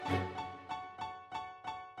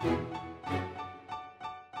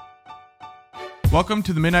Welcome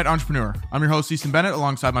to the Midnight Entrepreneur. I'm your host, Easton Bennett,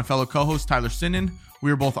 alongside my fellow co-host, Tyler Sinnen.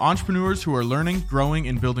 We are both entrepreneurs who are learning, growing,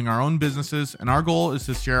 and building our own businesses, and our goal is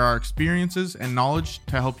to share our experiences and knowledge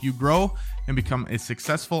to help you grow and become a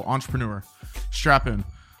successful entrepreneur. Strap in.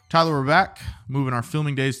 Tyler, we're back, moving our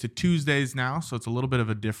filming days to Tuesdays now, so it's a little bit of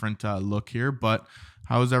a different look here, but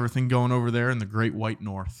how is everything going over there in the Great White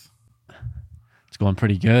North? It's going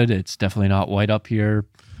pretty good. It's definitely not white up here.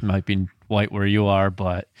 It might be white where you are,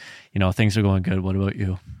 but things are going good. What about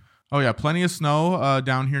you? Oh yeah, plenty of snow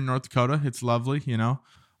down here in North Dakota. It's lovely,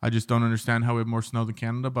 I just don't understand how we have more snow than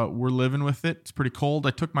Canada, but we're living with it. It's pretty cold.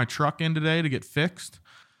 I took my truck in today to get fixed,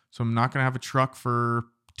 so I'm not going to have a truck for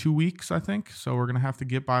 2 weeks, I think. So we're going to have to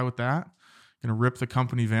get by with that. Going to rip the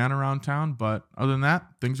company van around town, but other than that,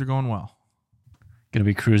 things are going well. Going to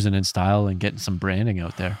be cruising in style and getting some branding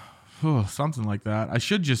out there. Oh, something like that. I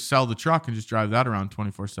should just sell the truck and just drive that around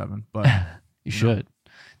 24/7. But you should.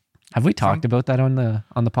 Have we talked about that on the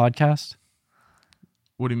podcast?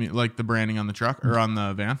 What do you mean, like the branding on the truck or on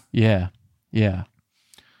the van? Yeah.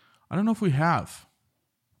 I don't know if we have.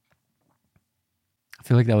 I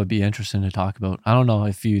feel like that would be interesting to talk about. I don't know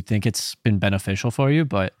if you think it's been beneficial for you,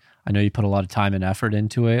 but I know you put a lot of time and effort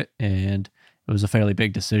into it, and it was a fairly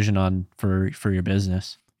big decision for your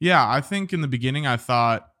business. Yeah, I think in the beginning I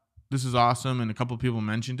thought this is awesome, and a couple of people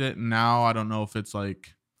mentioned it, and now I don't know if it's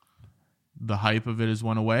like the hype of it has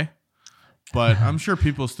went away, but I'm sure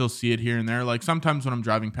people still see it here and there. Like sometimes when I'm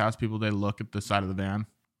driving past people, they look at the side of the van.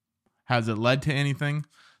 Has it led to anything?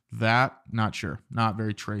 That, not sure. Not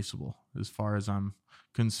very traceable as far as I'm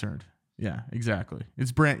concerned. Yeah, exactly.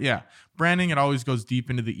 It's branding. It always goes deep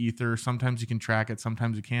into the ether. Sometimes you can track it,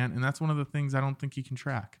 sometimes you can't, and that's one of the things I don't think you can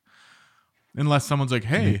track. Unless someone's like,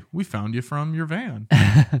 "Hey, we found you from your van."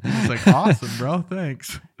 It's like, awesome, bro.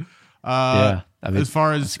 Thanks. As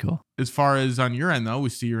far as on your end though, we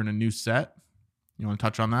see you're in a new set. You want to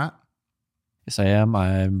touch on that? Yes, I am.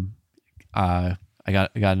 I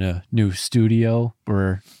got a new studio.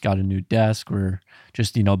 Got a new desk. We're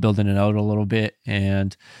just building it out a little bit,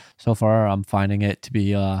 and so far I'm finding it to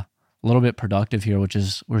be a little bit productive here, which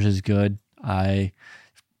is good.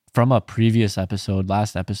 From a previous episode,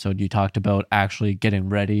 last episode, you talked about actually getting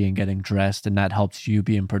ready and getting dressed, and that helps you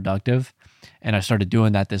being productive. And I started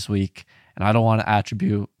doing that this week, and I don't want to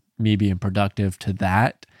attribute me being productive to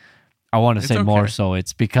that. I want to say more so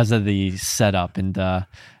it's because of the setup, and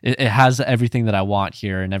it has everything that I want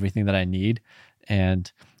here and everything that I need.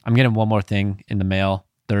 And I'm getting one more thing in the mail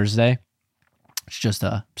Thursday. It's just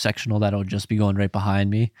a sectional that'll just be going right behind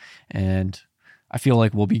me, and I feel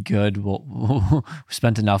like we'll be good. We'll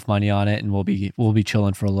spent enough money on it, and we'll be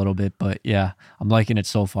chilling for a little bit. But yeah, I'm liking it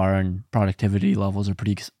so far, and productivity levels are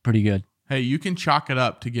pretty good. Hey, you can chalk it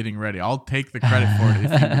up to getting ready. I'll take the credit for it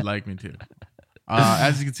if you would like me to.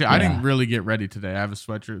 As you can see, I didn't really get ready today. I have a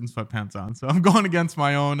sweatshirt and sweatpants on, so I'm going against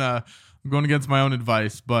my own.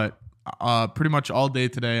 Advice. But pretty much all day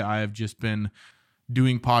today, I have just been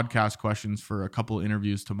doing podcast questions for a couple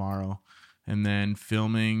interviews tomorrow, and then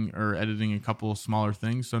filming or editing a couple of smaller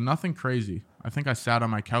things. So nothing crazy. I think I sat on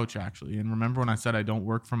my couch actually. And remember when I said I don't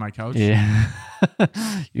work from my couch? Yeah.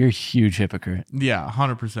 You're a huge hypocrite. Yeah,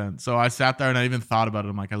 100%. So I sat there and I even thought about it.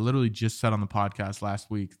 I'm like, I literally just said on the podcast last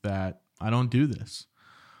week that I don't do this.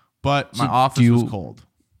 But my office was cold,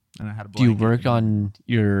 and I had a blanket. Do you work on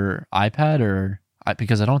your iPad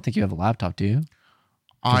because I don't think you have a laptop, do you?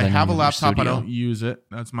 I have a laptop. I don't use it.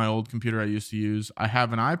 That's my old computer I used to use. I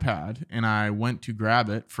have an iPad, and I went to grab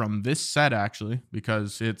it from this set, actually,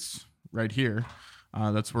 because it's right here.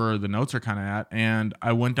 That's where the notes are kind of at. And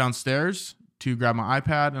I went downstairs to grab my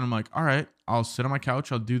iPad, and I'm like, all right, I'll sit on my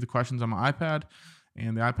couch. I'll do the questions on my iPad.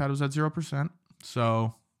 And the iPad was at 0%.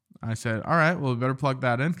 So I said, all right, well, we better plug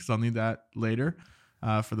that in because I'll need that later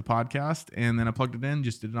for the podcast. And then I plugged it in,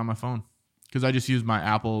 just did it on my phone because I just used my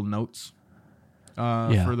Apple Notes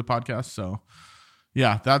for the podcast. So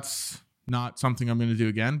yeah, that's not something I'm going to do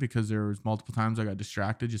again because there was multiple times I got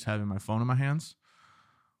distracted just having my phone in my hands,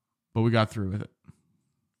 but we got through with it.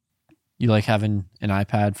 You like having an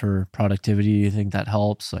iPad for productivity? You think that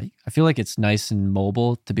helps? Like, I feel like it's nice and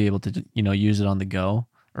mobile to be able to, use it on the go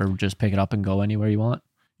or just pick it up and go anywhere you want.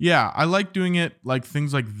 Yeah, I like doing it like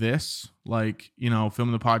things like this, like,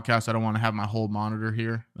 filming the podcast. I don't want to have my whole monitor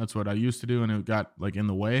here. That's what I used to do, and it got like in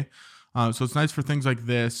the way. So it's nice for things like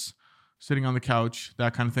this, sitting on the couch,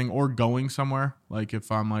 that kind of thing, or going somewhere. Like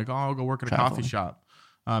if I'm like, I'll go work at a coffee shop,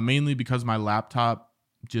 mainly because my laptop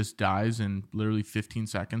just dies in literally 15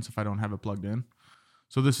 seconds if I don't have it plugged in.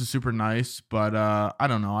 So this is super nice, but I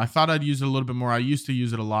don't know. I thought I'd use it a little bit more. I used to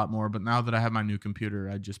use it a lot more, but now that I have my new computer,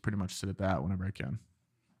 I just pretty much sit at that whenever I can.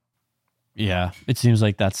 Yeah, it seems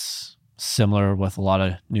like that's similar with a lot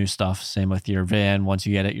of new stuff. Same with your van. Once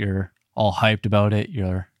you get it, you're all hyped about it.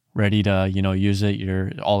 You're ready to, use it.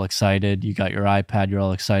 You're all excited. You got your iPad. You're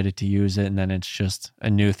all excited to use it. And then it's just a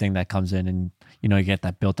new thing that comes in and, you get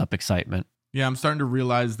that built up excitement. Yeah, I'm starting to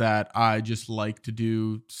realize that I just like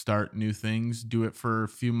to start new things, do it for a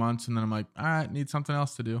few months, and then I'm like, all right, need something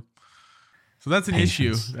else to do. So that's an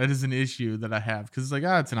Patience. issue. That is an issue that I have because it's like,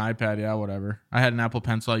 it's an iPad. Yeah, whatever. I had an Apple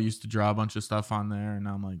Pencil. I used to draw a bunch of stuff on there, and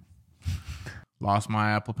now I'm like, lost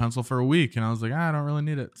my Apple Pencil for a week, and I was like, I don't really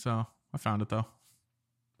need it. So I found it though.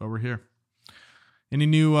 But we're here. Any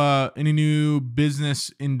new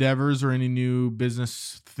business endeavors or any new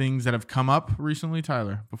business things that have come up recently,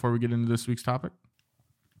 Tyler, before we get into this week's topic?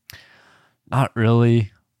 Not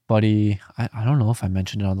really, buddy. I don't know if I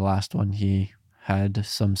mentioned it on the last one. He had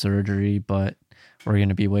some surgery, but we're going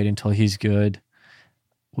to be waiting until he's good.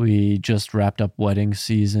 We just wrapped up wedding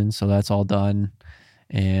season, so that's all done.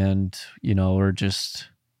 And, we're just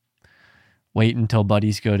waiting until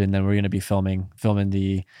Buddy's good, and then we're going to be filming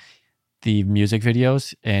the music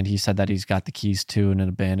videos. And he said that he's got the keys to an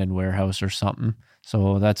abandoned warehouse or something.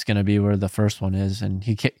 So that's going to be where the first one is. And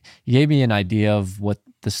he gave me an idea of what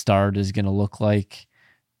the start is going to look like.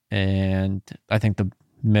 And I think the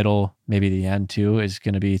middle, maybe the end too, is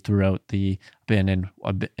going to be throughout the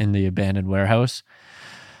abandoned warehouse.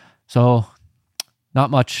 So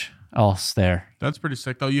not much else there. That's pretty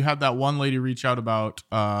sick though. You had that one lady reach out about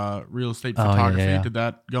real estate photography. Yeah. Did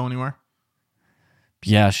that go anywhere?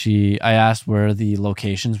 Yeah, I asked where the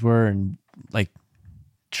locations were and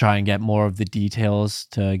try and get more of the details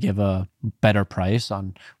to give a better price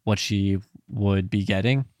on what she would be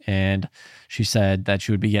getting. And she said that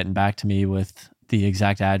she would be getting back to me with the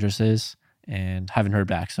exact addresses, and haven't heard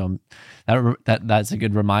back. So that's a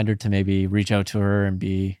good reminder to maybe reach out to her and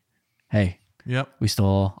be, hey, yep, we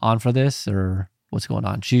still on for this, or what's going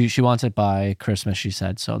on? She wants it by Christmas, she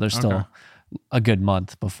said. So there's still a good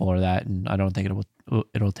month before that, and I don't think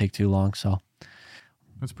it'll take too long. So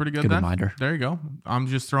that's pretty good. Good then. reminder. There you go. I'm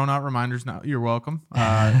just throwing out reminders now. You're welcome.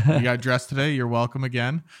 You got dressed today. You're welcome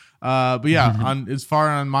again. But yeah, as far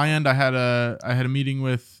on my end, I had a meeting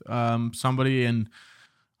with somebody, and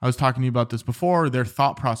I was talking to you about this before. Their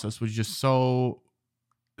thought process was just so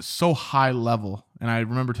high level. And I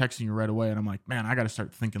remember texting you right away, and I'm like, man, I got to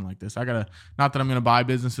start thinking like this. Not that I'm going to buy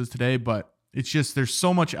businesses today, but it's just, there's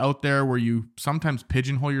so much out there where you sometimes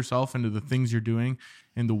pigeonhole yourself into the things you're doing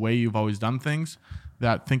and the way you've always done things,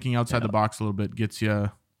 that thinking outside the box a little bit gets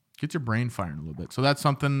your brain firing a little bit. So that's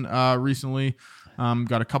something recently.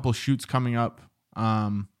 Got a couple of shoots coming up.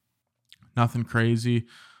 Nothing crazy.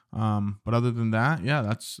 But other than that, yeah,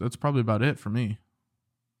 that's probably about it for me.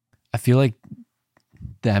 I feel like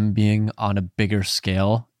them being on a bigger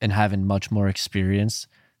scale and having much more experience,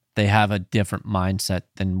 they have a different mindset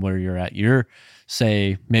than where you're at.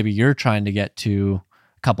 Maybe you're trying to get to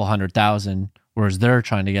a couple 100,000, whereas they're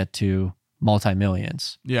trying to get to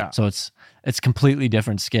multi-millions. Yeah. So it's completely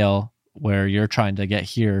different scale where you're trying to get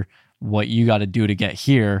here. What you got to do to get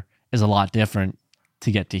here is a lot different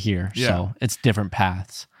to get to here. Yeah. So it's different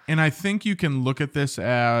paths. And I think you can look at this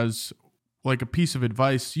as like a piece of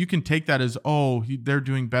advice. You can take that as, they're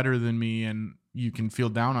doing better than me, and you can feel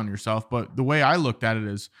down on yourself. But the way I looked at it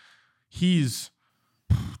is, he's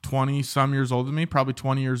 20 some years older than me, probably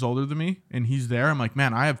 20 years older than me, and he's there. I'm like,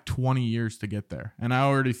 man, I have 20 years to get there. And I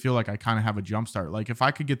already feel like I kind of have a jump start. Like if I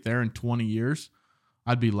could get there in 20 years,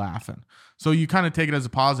 I'd be laughing. So you kind of take it as a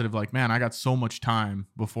positive, like, man, I got so much time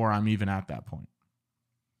before I'm even at that point.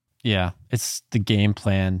 Yeah, it's the game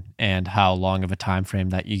plan and how long of a time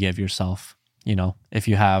frame that you give yourself. If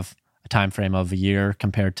you have a time frame of a year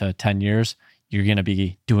compared to 10 years, you're going to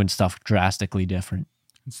be doing stuff drastically different.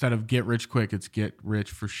 Instead of get rich quick, it's get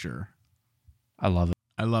rich for sure. I love it.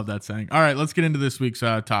 I love that saying. All right, let's get into this week's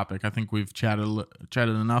topic. I think we've chatted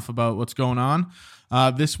enough about what's going on.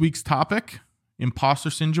 This week's topic,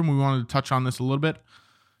 imposter syndrome. We wanted to touch on this a little bit.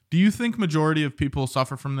 Do you think majority of people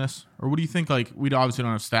suffer from this? Or what do you think? Like, we obviously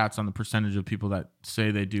don't have stats on the percentage of people that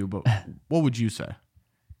say they do, but what would you say?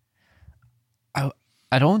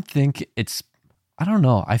 I don't think I don't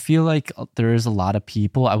know. I feel like there is a lot of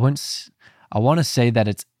people. I want to say that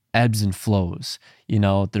it's ebbs and flows. You're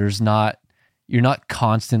not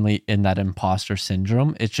constantly in that imposter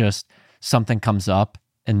syndrome. It's just something comes up,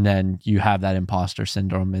 and then you have that imposter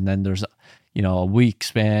syndrome, and then there's a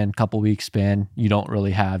couple week span, you don't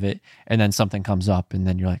really have it. And then something comes up, and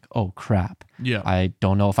then you're like, oh crap. Yeah. I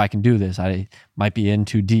don't know if I can do this. I might be in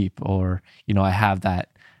too deep, or, I have that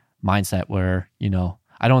mindset where,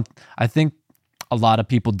 I think a lot of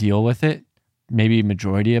people deal with it. Maybe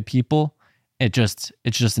majority of people, it's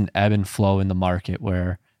just an ebb and flow in the market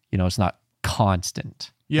where, it's not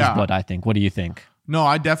constant. Yeah. Is what I think. What do you think? No,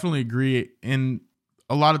 I definitely agree. And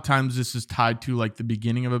a lot of times this is tied to like the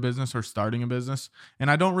beginning of a business or starting a business. And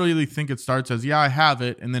I don't really think it starts as, yeah, I have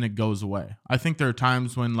it, and then it goes away. I think there are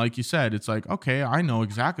times when, like you said, it's like, okay, I know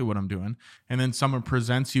exactly what I'm doing. And then someone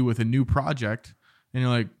presents you with a new project and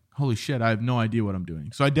you're like, holy shit, I have no idea what I'm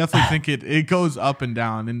doing. So I definitely think it goes up and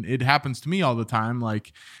down. And it happens to me all the time.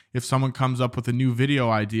 Like if someone comes up with a new video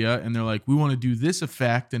idea and they're like, we want to do this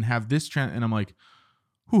effect and have this trend. And I'm like,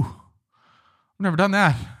 whew, I've never done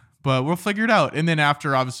that, but we'll figure it out. And then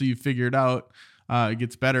after obviously you figure it out, it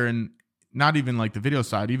gets better. And not even like the video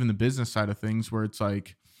side, even the business side of things, where it's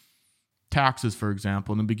like taxes, for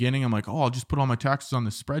example. In the beginning, I'm like, oh, I'll just put all my taxes on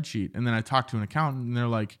this spreadsheet. And then I talk to an accountant and they're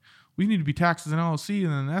like, we need to be taxed as an LLC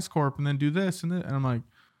and then an S Corp and then do this and that. And I'm like,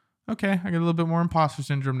 okay, I get a little bit more imposter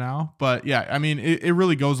syndrome now. But yeah, I mean, it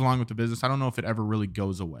really goes along with the business. I don't know if it ever really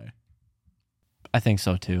goes away. I think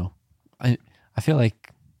so too. I feel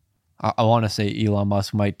like I want to say Elon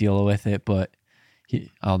Musk might deal with it, but I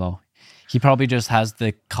don't know. He probably just has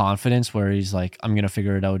the confidence where he's like, I'm going to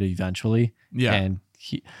figure it out eventually. Yeah. And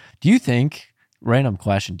do you think, random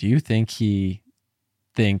question, do you think he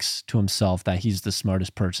thinks to himself that he's the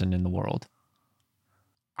smartest person in the world?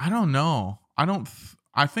 I don't know.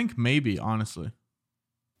 I think maybe, honestly.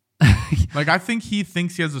 Like, I think he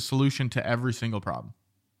thinks he has a solution to every single problem,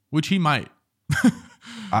 which he might.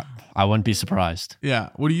 I wouldn't be surprised. Yeah.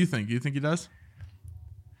 What do you think? Do you think he does?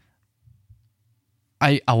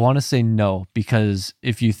 I want to say no, because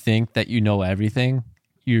if you think that you know everything,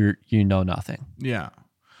 you know nothing. Yeah.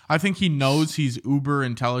 I think he knows he's uber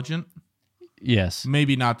intelligent. Yes.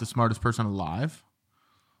 Maybe not the smartest person alive.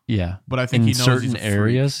 Yeah. But I think in he knows certain he's a freak.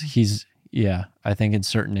 areas, I think in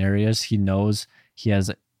certain areas he knows he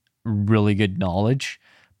has really good knowledge,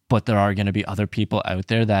 but there are going to be other people out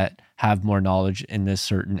there that have more knowledge in this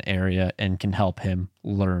certain area and can help him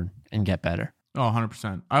learn and get better. Oh,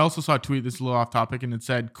 100%. I also saw a tweet, this is a little off topic, and it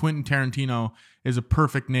said Quentin Tarantino is a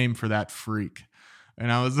perfect name for that freak. And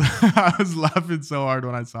I was I was laughing so hard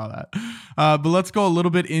when I saw that. But let's go a little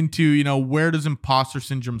bit into, where does imposter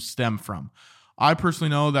syndrome stem from? I personally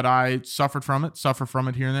know that I suffer from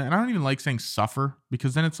it here and there. And I don't even like saying suffer,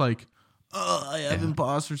 because then it's like, oh, I have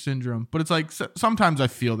imposter syndrome. But it's like sometimes I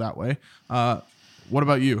feel that way. What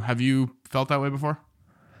about you? Have you felt that way before?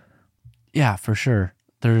 Yeah, for sure.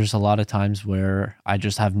 There's a lot of times where I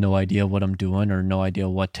just have no idea what I'm doing or no idea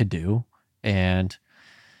what to do. And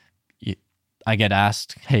I get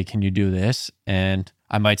asked, hey, can you do this? And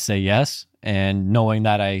I might say yes. And knowing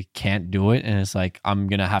that I can't do it, and it's like, I'm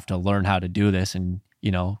going to have to learn how to do this and,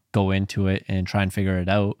 go into it and try and figure it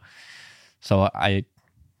out. So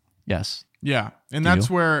yes. Yeah. And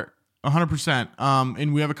that's where 100%.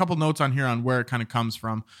 And we have a couple notes on here on where it kind of comes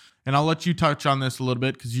from. And I'll let you touch on this a little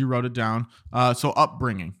bit because you wrote it down. So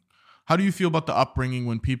upbringing. How do you feel about the upbringing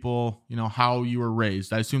when people, how you were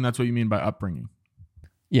raised? I assume that's what you mean by upbringing.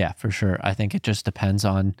 Yeah, for sure. I think it just depends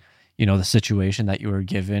on, the situation that you were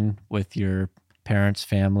given with your parents,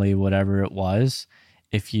 family, whatever it was.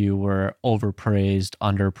 If you were overpraised,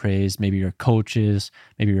 underpraised, maybe your coaches,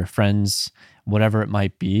 maybe your friends, whatever it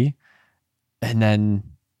might be. And then,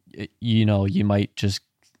 you might just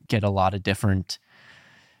get a lot of different,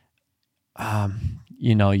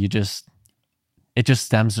 it just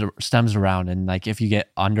stems around. And like, if you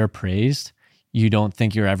get underpraised, you don't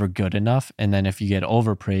think you're ever good enough. And then if you get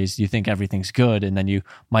overpraised, you think everything's good. And then you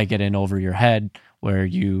might get in over your head where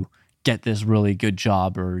you get this really good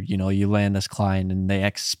job, or, you land this client and they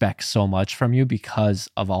expect so much from you because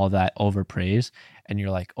of all that overpraise. And you're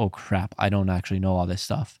like, oh crap, I don't actually know all this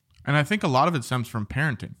stuff. And I think a lot of it stems from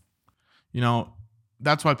parenting.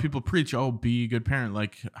 That's why people preach, oh, be a good parent.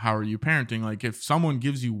 Like, how are you parenting? Like, if someone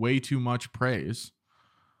gives you way too much praise,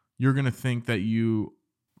 you're going to think that you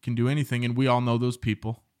can do anything. And we all know those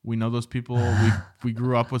people. We know those people. We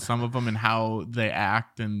grew up with some of them and how they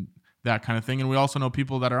act and that kind of thing. And we also know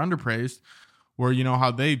people that are underpraised, where how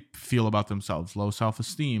they feel about themselves, low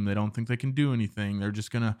self-esteem. They don't think they can do anything. They're just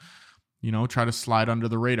going to, try to slide under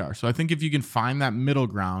the radar. So I think if you can find that middle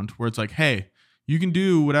ground where it's like, hey, you can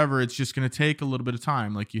do whatever, it's just going to take a little bit of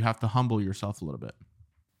time. Like, you have to humble yourself a little bit.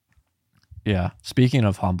 Yeah. Speaking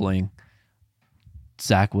of humbling,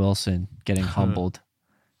 Zach Wilson getting humbled.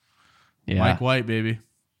 Yeah. Mike White, baby.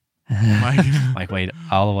 Mike White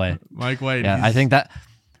all the way. Mike White. Yeah, I think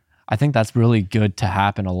that's really good to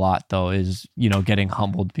happen a lot, though, is, getting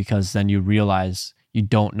humbled, because then you realize you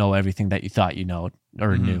don't know everything that you thought you know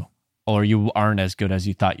or knew, or you aren't as good as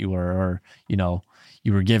you thought you were, or,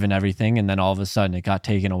 you were given everything and then all of a sudden it got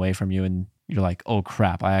taken away from you and you're like, oh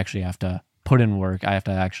crap, I actually have to put in work. I have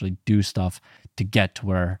to actually do stuff to get to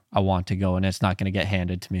where I want to go, and it's not going to get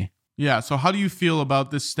handed to me. Yeah. So how do you feel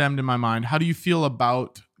about this stemmed in my mind? How do you feel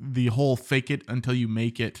about the whole fake it until you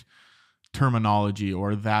make it terminology,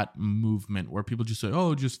 or that movement where people just say,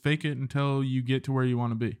 oh, just fake it until you get to where you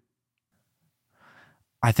want to be?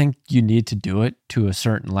 I think you need to do it to a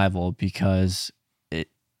certain level, because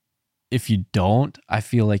if you don't, I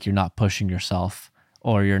feel like you're not pushing yourself,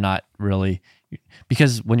 or you're not really,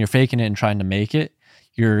 because when you're faking it and trying to make it,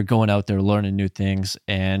 you're going out there learning new things,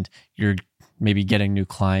 and you're maybe getting new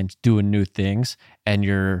clients, doing new things, and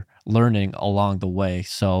you're learning along the way.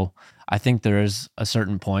 So I think there is a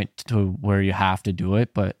certain point to where you have to do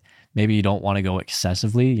it, but maybe you don't want to go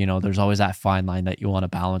excessively. There's always that fine line that you want to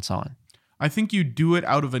balance on. I think you do it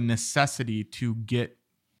out of a necessity to get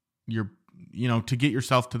to get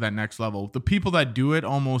yourself to that next level. The people that do it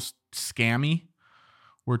almost scammy,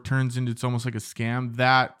 where it turns into, it's almost like a scam,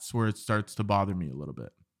 that's where it starts to bother me a little bit.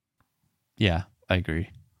 Yeah, I agree.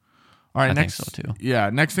 All right, I next, think so too. Yeah,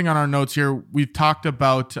 next thing on our notes here, we've talked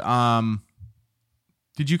about,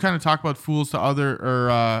 did you kind of talk about fools to other,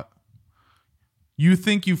 or you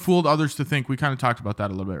think you fooled others to think? We kind of talked about that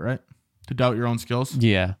a little bit, right? To doubt your own skills?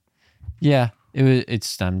 Yeah. It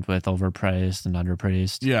stemmed with overpraised and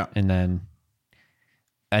underpraised. Yeah. And then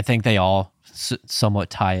I think they all somewhat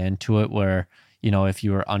tie into it, where, if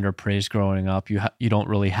you were underpraised growing up, you don't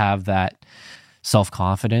really have that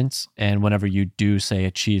self-confidence. And whenever you do, say,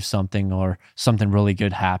 achieve something, or something really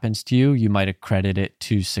good happens to you, you might accredit it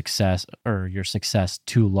to success, or your success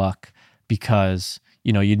to luck, because,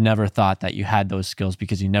 you'd never thought that you had those skills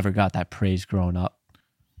because you never got that praise growing up.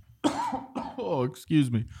 Oh,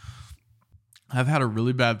 excuse me. I've had a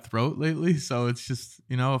really bad throat lately, so it's just,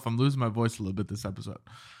 if I'm losing my voice a little bit this episode.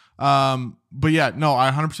 But yeah, no, I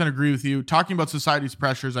 100% agree with you. Talking about society's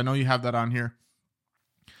pressures, I know you have that on here.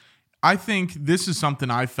 I think this is something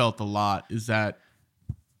I felt a lot, is that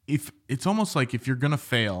if it's almost like if you're going to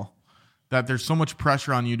fail, that there's so much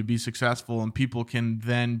pressure on you to be successful, and people can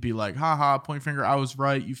then be like, haha, point finger, I was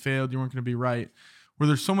right, you failed, you weren't going to be right. Where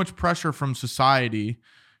there's so much pressure from society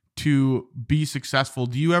to be successful.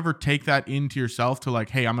 Do you ever take that into yourself to like,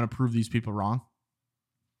 hey, I'm going to prove these people wrong?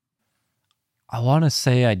 I want to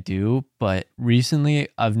say I do, but recently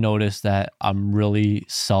I've noticed that I'm really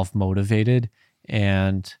self-motivated,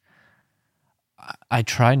 and I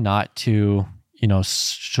try not to,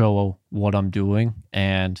 show what I'm doing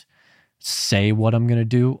and say what I'm going to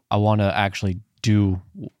do. I want to actually do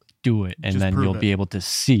it, and Just then prove you'll it. be able to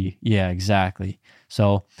see. Yeah, exactly.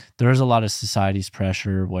 So there is a lot of society's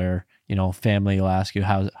pressure where, family will ask you,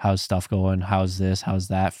 how's stuff going? How's this? How's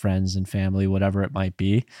that? Friends and family, whatever it might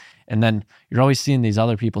be. And then you're always seeing these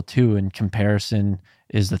other people too, and comparison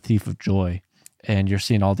is the thief of joy. And you're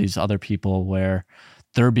seeing all these other people where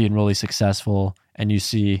they're being really successful, and you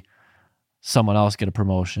see someone else get a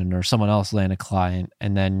promotion or someone else land a client.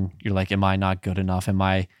 And then you're like, am I not good enough? Am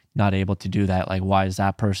I not able to do that? Like, why is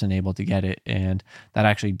that person able to get it? And that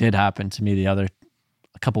actually did happen to me a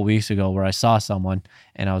couple weeks ago, where I saw someone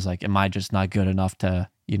and I was like, am I just not good enough to,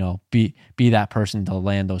 be that person to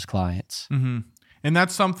land those clients? Mm-hmm. And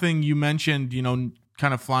that's something you mentioned,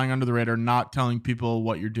 kind of flying under the radar, not telling people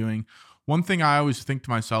what you're doing. One thing I always think to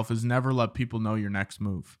myself is never let people know your next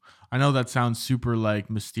move. I know that sounds super like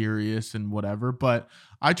mysterious and whatever, but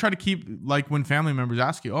I try to keep, like, when family members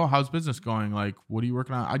ask you, oh, how's business going? Like, what are you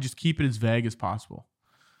working on? I just keep it as vague as possible,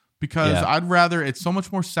 because I'd rather, it's so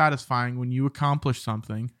much more satisfying when you accomplish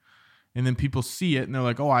something and then people see it and they're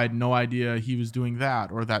like, oh, I had no idea he was doing that,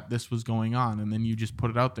 or that this was going on. And then you just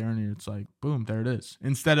put it out there and it's like, boom, there it is.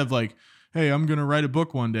 Instead of like, hey, I'm going to write a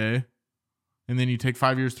book one day. And then you take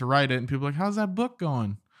 5 years to write it and people are like, how's that book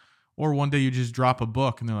going? Or one day you just drop a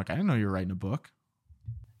book and they're like, I didn't know you were writing a book.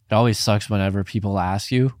 It always sucks whenever people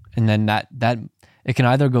ask you, and then that it can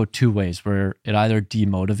either go two ways, where it either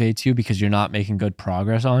demotivates you because you're not making good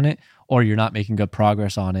progress on it, or you're not making good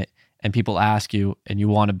progress on it and people ask you and you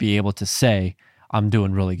want to be able to say, I'm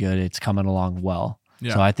doing really good, it's coming along well.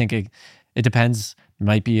 Yeah. So I think it depends. It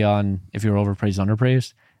might be on if you're overpraised,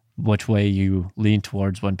 underpraised, which way you lean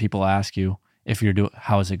towards when people ask you if you're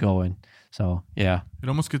how's it going. So yeah, it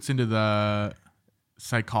almost gets into the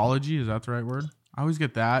psychology. Is that the right word? I always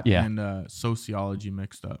get that and sociology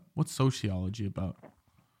mixed up. What's sociology about?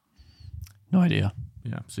 No idea.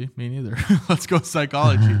 Yeah, see, me neither. Let's go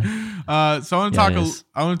psychology. So I want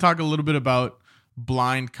to talk a little bit about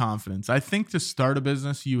blind confidence. I think to start a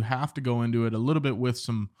business, you have to go into it a little bit with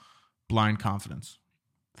some blind confidence,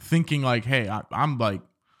 thinking like, hey,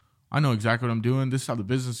 I know exactly what I'm doing. This is how the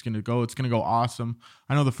business is going to go. It's going to go awesome.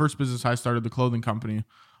 I know the first business I started, the clothing company,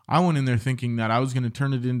 I went in there thinking that I was going to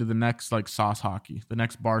turn it into the next like sauce hockey, the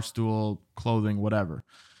next bar stool, clothing, whatever.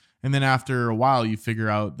 And then after a while, you figure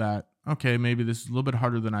out that, okay, maybe this is a little bit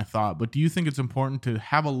harder than I thought. But do you think it's important to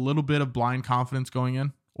have a little bit of blind confidence going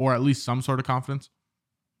in, or at least some sort of confidence?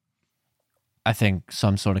 I think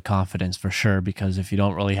some sort of confidence for sure, because if you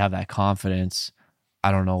don't really have that confidence,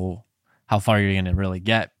 I don't know how far you're going to really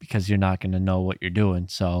get, because you're not going to know what you're doing.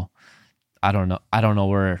 So I don't know. I don't know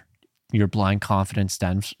where your blind confidence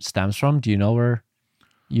stems from. Do you know where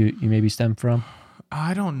you maybe stem from?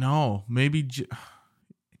 I don't know. Maybe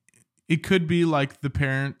it could be like the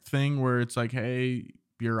parent thing where it's like, hey,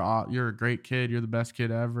 you're a great kid. You're the best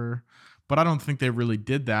kid ever. But I don't think they really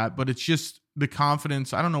did that. But it's just the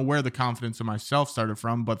confidence. I don't know where the confidence in myself started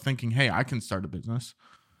from, but thinking, hey, I can start a business.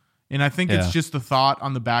 And I think it's just the thought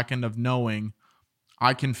on the back end of knowing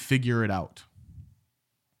I can figure it out.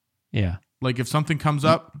 Yeah. Like if something comes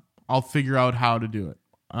up, I'll figure out how to do it.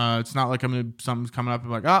 It's not like something's coming up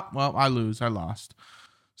and like, oh, well, I lost.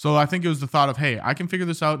 So I think it was the thought of, hey, I can figure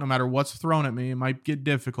this out no matter what's thrown at me. It might get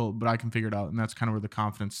difficult, but I can figure it out. And that's kind of where the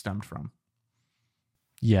confidence stemmed from.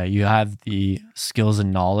 Yeah, you have the skills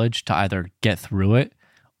and knowledge to either get through it,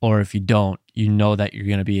 or if you don't, you know that you're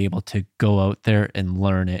going to be able to go out there and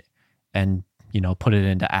learn it and, put it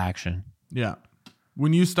into action. Yeah.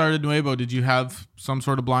 When you started Nuevo, did you have some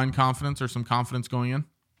sort of blind confidence or some confidence going in?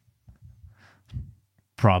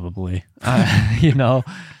 Probably.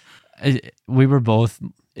 We were both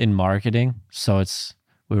in marketing, so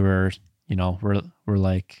we're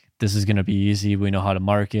like, this is going to be easy. We know how to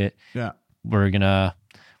market. Yeah.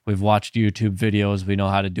 We've watched YouTube videos. We know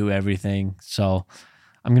how to do everything. So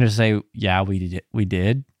I'm going to say, yeah, we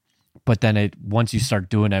did. But then once you start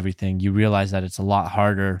doing everything, you realize that it's a lot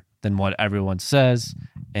harder than what everyone says.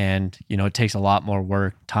 And, it takes a lot more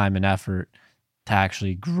work, time, and effort to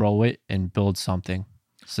actually grow it and build something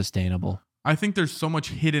sustainable. I think there's so much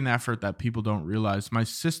hidden effort that people don't realize. My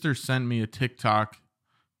sister sent me a TikTok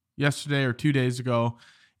yesterday or 2 days ago,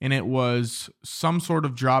 and it was some sort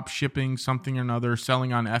of drop shipping, something or another,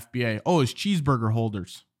 selling on FBA. Oh, it's cheeseburger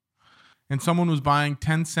holders. And someone was buying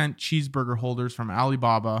 10-cent cheeseburger holders from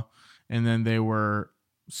Alibaba, and then they were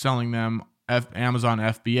selling them Amazon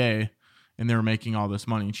FBA, and they were making all this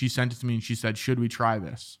money. And she sent it to me, and she said, should we try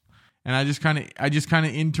this? And I just kind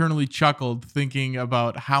of internally chuckled thinking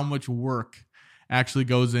about how much work actually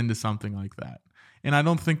goes into something like that. And I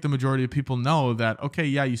don't think the majority of people know that, okay,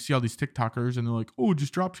 yeah, you see all these TikTokers and they're like, oh,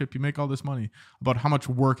 just drop ship, you make all this money, about how much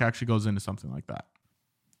work actually goes into something like that.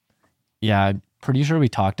 Yeah, I'm pretty sure we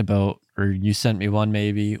talked about, or you sent me one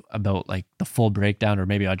maybe about like the full breakdown, or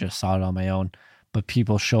maybe I just saw it on my own, but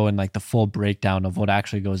people showing like the full breakdown of what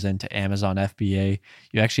actually goes into Amazon FBA.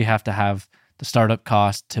 You actually have to have the startup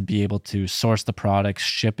cost to be able to source the products,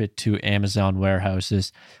 ship it to Amazon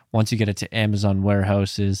warehouses. Once you get it to Amazon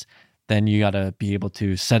warehouses, then you got to be able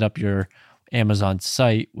to set up your Amazon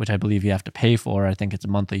site, which I believe you have to pay for. I think it's a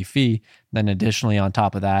monthly fee. Then additionally, on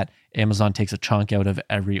top of that, Amazon takes a chunk out of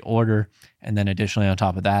every order. And then additionally, on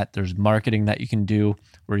top of that, there's marketing that you can do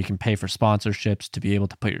where you can pay for sponsorships to be able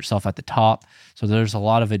to put yourself at the top. So there's a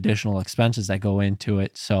lot of additional expenses that go into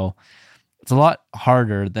it. So it's a lot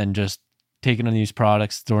harder than just taking on these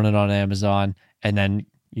products, throwing it on Amazon, and then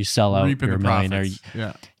you sell out. You're a millionaire.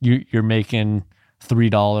 Yeah. You're making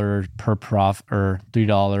 $3 per or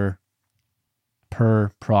 $3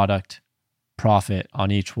 per product profit on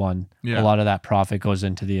each one. Yeah. A lot of that profit goes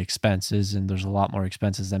into the expenses, and there's a lot more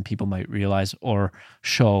expenses than people might realize or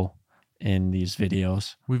show in these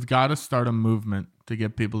videos. We've got to start a movement to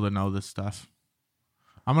get people to know this stuff.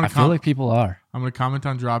 I feel like people are. I'm going to comment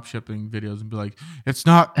on drop shipping videos and be like, it's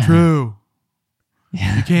not true.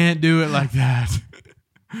 Yeah. You can't do it like that.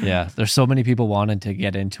 Yeah. There's so many people wanting to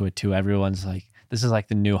get into it too. Everyone's like, this is like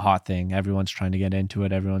the new hot thing. Everyone's trying to get into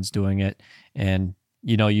it. Everyone's doing it. And,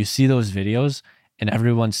 you see those videos and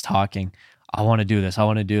everyone's talking, I want to do this. I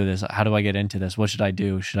want to do this. How do I get into this? What should I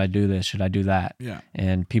do? Should I do this? Should I do that? Yeah.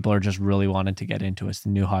 And people are just really wanting to get into it. It's the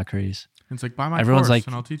new hot craze. It's like, buy my Everyone's course like,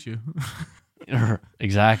 and I'll teach you.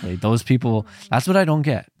 Exactly. Those people, that's what I don't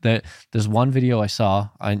get. There's one video I saw,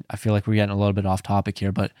 I feel like we're getting a little bit off topic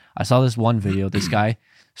here, but I saw this one video. This guy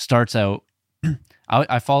starts out,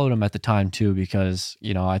 I followed him at the time too, because,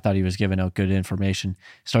 I thought he was giving out good information.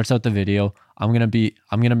 Starts out the video, I'm going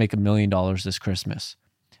to make $1 million this Christmas.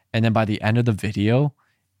 And then by the end of the video,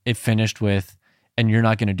 it finished with, and you're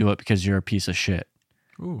not going to do it because you're a piece of shit.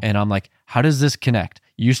 Ooh. And I'm like, how does this connect?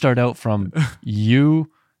 You start out from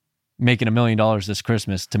you making $1 million this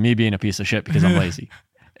Christmas to me being a piece of shit because I'm lazy.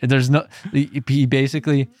 There's no, he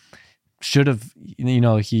basically should have,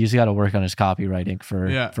 he's got to work on his copywriting for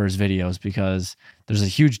his videos, because there's a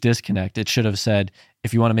huge disconnect. It should have said,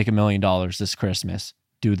 if you want to make $1 million this Christmas,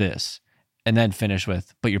 do this, and then finish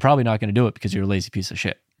with, but you're probably not going to do it because you're a lazy piece of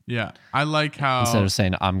shit. Yeah. I like how, instead of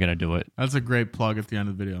saying, I'm going to do it. That's a great plug at the end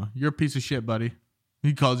of the video. You're a piece of shit, buddy.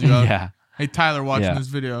 He calls you out. Yeah. Hey, Tyler, watching this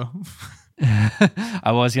video.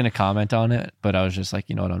 I was going to comment on it, but I was just like,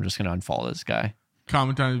 you know what? I'm just going to unfollow this guy.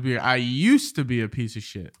 Comment on his video. I used to be a piece of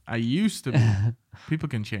shit. I used to be. People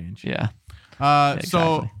can change. Yeah. Exactly.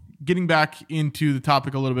 So getting back into the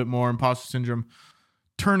topic a little bit more, imposter syndrome,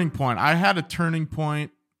 turning point. I had a turning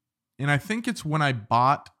point, and I think it's when I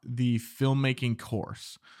bought the filmmaking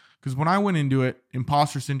course. Because when I went into it,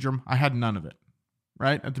 imposter syndrome, I had none of it.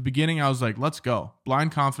 Right? At the beginning, I was like, let's go.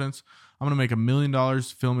 Blind confidence. I'm going to make $1 million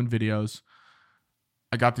filming videos.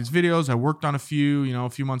 I got these videos. I worked on a few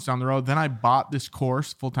months down the road. Then I bought this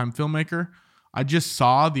course, Full-Time Filmmaker. I just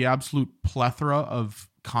saw the absolute plethora of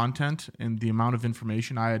content and the amount of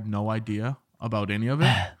information. I had no idea about any of it.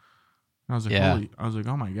 And I was like,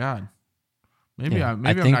 oh my God. Maybe I'm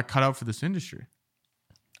not cut out for this industry.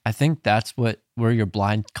 I think that's where your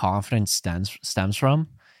blind confidence stems from.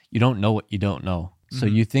 You don't know what you don't know. So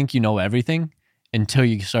you think you know everything until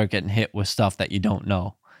you start getting hit with stuff that you don't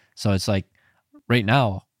know. So it's like, right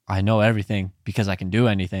now, I know everything because I can do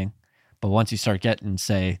anything. But once you start getting,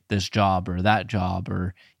 say, this job or that job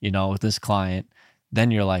or, with this client,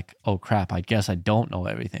 then you're like, oh crap, I guess I don't know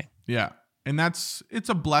everything. Yeah. And it's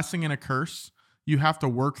a blessing and a curse. You have to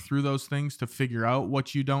work through those things to figure out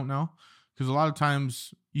what you don't know. Because a lot of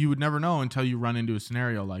times you would never know until you run into a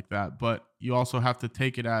scenario like that. But you also have to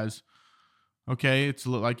take it as, okay, it's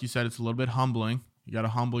like you said, it's a little bit humbling. You got to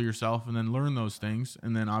humble yourself and then learn those things.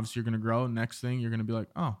 And then obviously you're going to grow. Next thing, you're going to be like,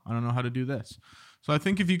 oh, I don't know how to do this. So I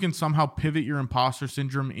think if you can somehow pivot your imposter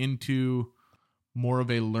syndrome into more of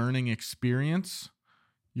a learning experience,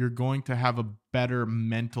 you're going to have a better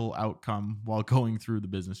mental outcome while going through the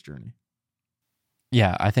business journey.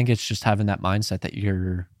 Yeah, I think it's just having that mindset that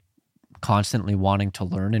you're constantly wanting to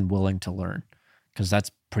learn and willing to learn, because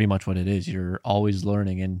that's pretty much what it is. You're always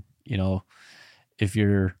learning, and if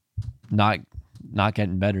you're not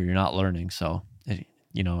getting better, you're not learning. So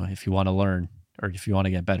if you want to learn, or if you want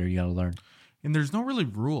to get better, you got to learn. And there's no really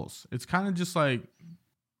rules. It's kind of just like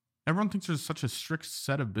everyone thinks there's such a strict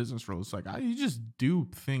set of business rules. It's like you just do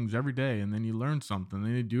things every day and then you learn something,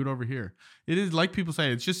 then you do it over here. It is like people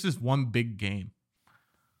say, it's just this one big game.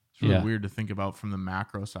 It's really weird to think about from the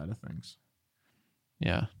macro side of things.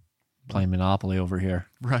 Yeah. Playing Monopoly over here.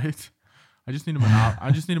 Right. I just need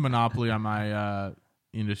a monopoly on my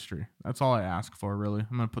industry. That's all I ask for, really.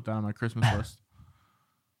 I'm going to put that on my Christmas list.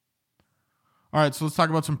 All right, so let's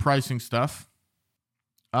talk about some pricing stuff.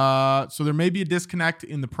 So there may be a disconnect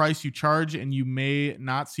in the price you charge, and you may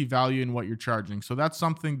not see value in what you're charging. So that's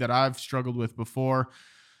something that I've struggled with before.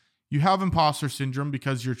 You have imposter syndrome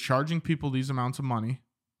because you're charging people these amounts of money,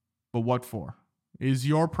 but what for? Is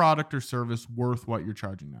your product or service worth what you're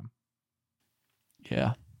charging them?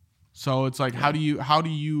 Yeah. So it's like, how have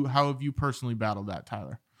you personally battled that,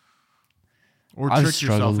 Tyler? Or I've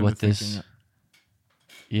struggled with this.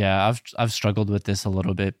 Yeah, I've struggled with this a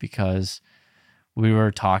little bit because we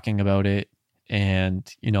were talking about it, and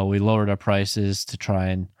we lowered our prices to try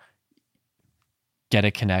and get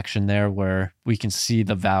a connection there where we can see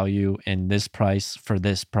the value in this price for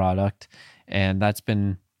this product, and that's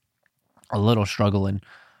been a little struggle. And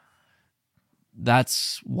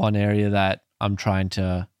that's one area that I'm trying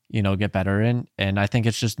to get better in. And I think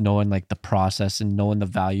it's just knowing like the process and knowing the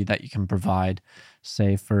value that you can provide.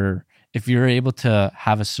 Say if you're able to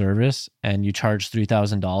have a service and you charge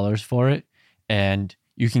 $3,000 for it, and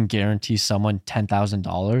you can guarantee someone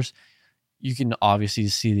 $10,000, you can obviously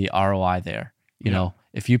see the ROI there. You know,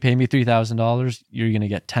 if you pay me $3,000, you're going to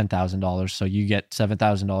get $10,000. So you get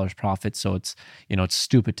 $7,000 profit. So it's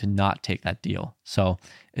stupid to not take that deal. So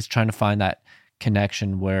it's trying to find that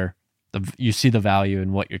connection where you see the value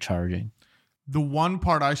in what you're charging. The one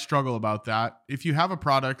part I struggle about that, if you have a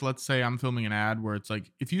product, let's say I'm filming an ad where it's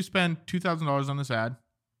like, if you spend $2,000 on this ad,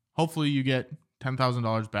 hopefully you get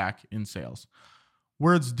 $10,000 back in sales.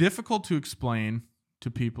 Where it's difficult to explain to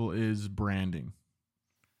people is branding.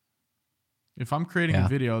 If I'm creating a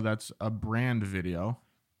video that's a brand video,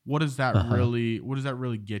 what does that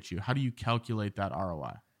really get you? How do you calculate that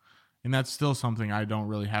ROI? And that's still something I don't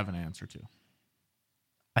really have an answer to.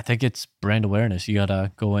 I think it's brand awareness. You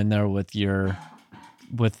gotta go in there with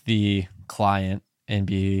the client and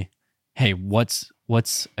be, hey, what's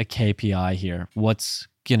a KPI here? What's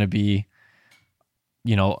gonna be,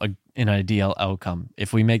 an ideal outcome?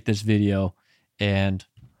 If we make this video and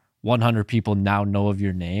 100 people now know of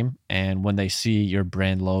your name, and when they see your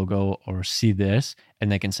brand logo or see this,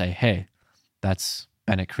 and they can say, hey, that's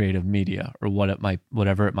Bennett Creative Media, or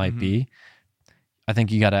whatever it might Mm-hmm. be. I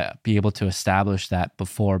think you got to be able to establish that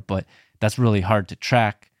before, but that's really hard to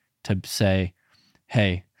track, to say,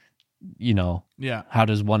 hey, Yeah. how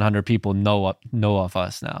does 100 people know of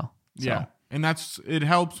us now? Yeah. So And it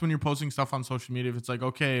helps when you're posting stuff on social media. If it's like,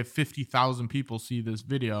 okay, if 50,000 people see this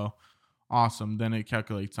video, awesome, then it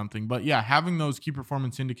calculates something. But yeah, having those key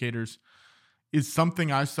performance indicators is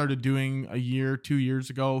something I started doing 2 years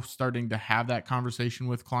ago, starting to have that conversation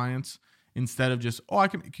with clients instead of just, oh, I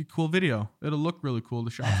can make a cool video. It'll look really cool.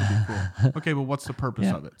 The shots will be cool. Okay, but what's the purpose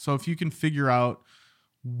yeah, of it? So if you can figure out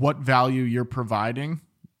what value you're providing,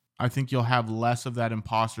 I think you'll have less of that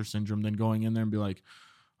imposter syndrome than going in there and be like,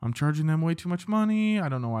 I'm charging them way too much money. I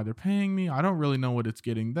don't know why they're paying me. I don't really know what it's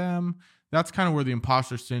getting them. That's kind of where the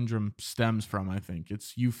imposter syndrome stems from, I think.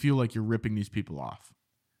 It's you feel like you're ripping these people off.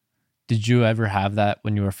 did you ever have that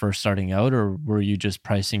when you were first starting out, or were you just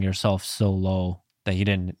pricing yourself so low that you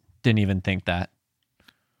didn't even think that?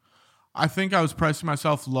 I think I was pricing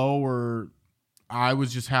myself low or I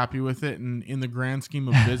was just happy with it. And in the grand scheme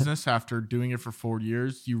of business, after doing it for 4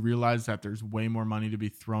 years, you realize that there's way more money to be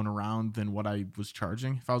thrown around than what I was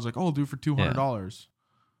charging. If I was like, oh, I'll do it for $200.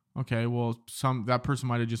 Okay, well, that person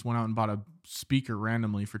might have just went out and bought a speaker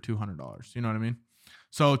randomly for $200. You know what I mean?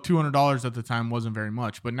 So $200 at the time wasn't very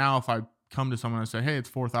much. But now if I come to someone and say, hey, it's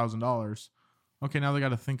 $4,000, okay, now they got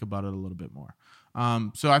to think about it a little bit more.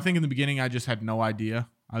 So I think in the beginning, I just had no idea.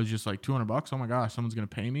 I was just like, $200? Oh my gosh, someone's going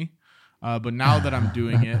to pay me. But now that I'm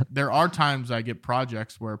doing it, there are times I get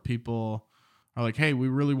projects where people are like, hey, we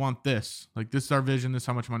really want this. Like, this is our vision. This is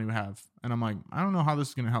how much money we have. And I'm like, I don't know how this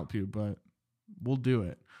is going to help you, but we'll do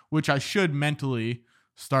it. Which I should mentally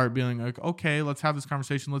start being like, okay, let's have this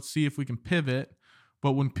conversation. Let's see if we can pivot.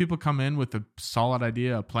 But when people come in with a solid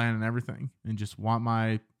idea, a plan and everything, and just want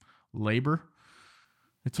my labor,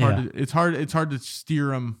 it's hard to steer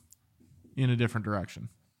them in a different direction.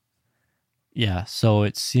 Yeah. So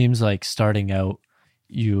it seems like starting out,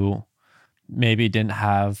 you maybe didn't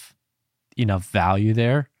have enough value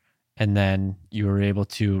there, and then you were able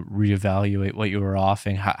to reevaluate what you were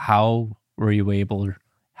offering. How were you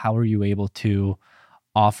able to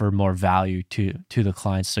offer more value to the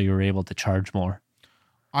clients, so you were able to charge more?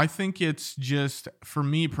 I think it's just, for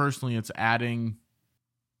me personally, it's adding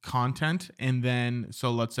content. And then, so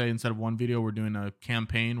let's say instead of one video, we're doing a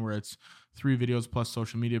campaign where it's 3 videos plus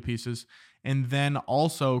social media pieces. And then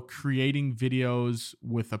also creating videos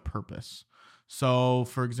with a purpose. So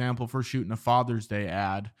for example, if we're shooting a Father's Day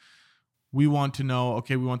ad, we want to know,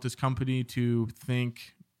 okay, we want this company to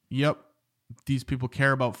think, yep, these people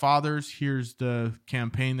care about fathers. Here's the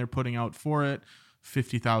campaign they're putting out for it.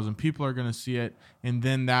 50,000 people are going to see it. And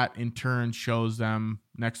then that in turn shows them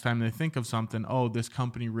next time they think of something, oh, this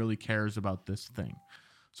company really cares about this thing.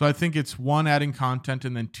 So I think it's 1, adding content,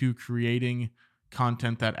 and then 2, creating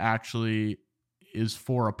content that actually is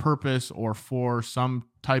for a purpose or for some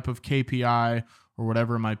type of KPI or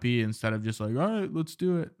whatever it might be, instead of just like, all right, let's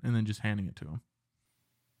do it, and then just handing it to them.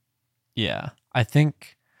 Yeah. I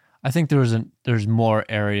think there's more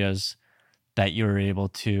areas that you're able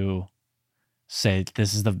to say,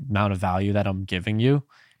 this is the amount of value that I'm giving you.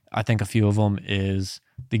 I think a few of them is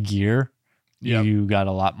the gear. Yep. You got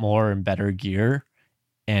a lot more and better gear,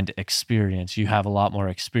 and experience. You have a lot more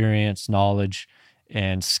experience, knowledge,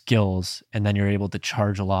 and skills, and then you're able to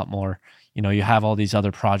charge a lot more. You have all these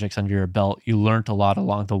other projects under your belt. You learned a lot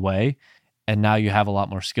along the way, and now you have a lot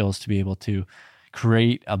more skills to be able to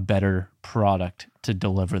create a better product to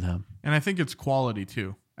deliver them. And I think it's quality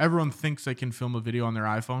too. Everyone thinks they can film a video on their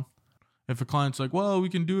iPhone. If a client's like, well, we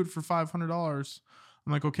can do it for $500,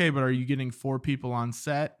 I'm like, okay, but are you getting 4 people on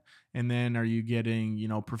set? And then are you getting,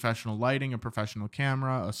 professional lighting, a professional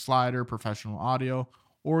camera, a slider, professional audio?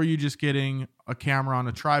 Or are you just getting a camera on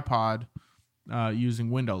a tripod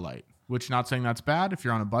using window light? Which, not saying that's bad. If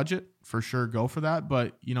you're on a budget, for sure, go for that.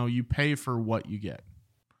 But, you pay for what you get.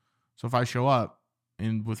 So if I show up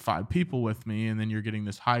and with 5 people with me, and then you're getting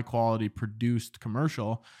this high quality produced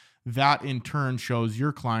commercial, that in turn shows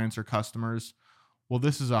your clients or customers, well,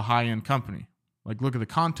 this is a high-end company. Like, look at the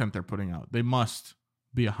content they're putting out. They must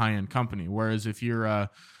be a high-end company. Whereas if you're a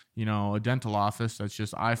dental office that's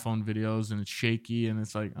just iPhone videos and it's shaky and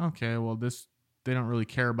it's like, okay, well, they don't really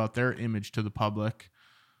care about their image to the public.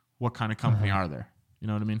 What kind of company are they? You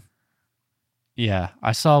know what I mean? Yeah.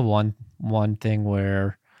 I saw one thing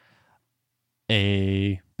where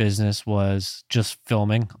a business was just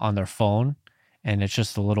filming on their phone, and it's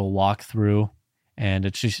just a little walkthrough, and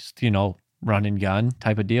it's just, run and gun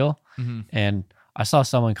type of deal. Mm-hmm. And I saw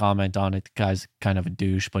someone comment on it. The guy's kind of a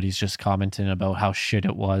douche, but he's just commenting about how shit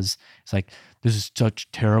it was. It's like, this is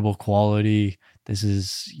such terrible quality. This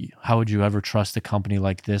is, how would you ever trust a company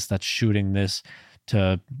like this that's shooting this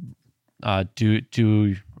to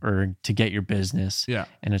do or to get your business? Yeah.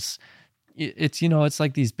 And it's it's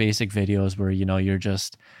like these basic videos where, you're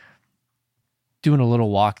just doing a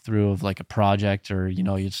little walkthrough of like a project, or,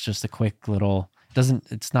 it's just a quick little,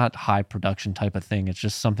 it's not high production type of thing. It's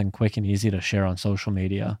just something quick and easy to share on social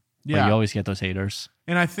media. Yeah. But you always get those haters.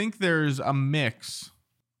 And I think there's a mix.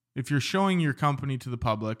 If you're showing your company to the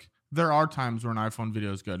public, there are times where an iPhone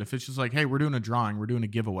video is good. If it's just like, hey, we're doing a drawing, we're doing a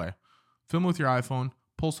giveaway, film with your iPhone,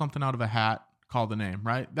 pull something out of a hat, call the name,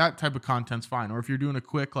 right? That type of content's fine. Or if you're doing a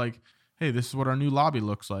quick, like, hey, this is what our new lobby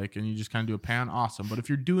looks like, and you just kind of do a pan, awesome. But if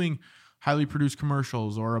you're doing highly produced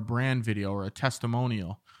commercials or a brand video or a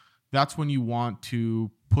testimonial, that's when you want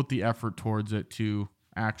to put the effort towards it to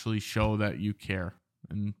actually show that you care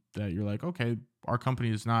and that you're like, okay, our company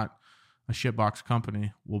is not a shitbox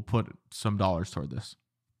company. We'll put some dollars toward this.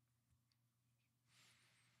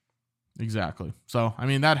 Exactly. So, I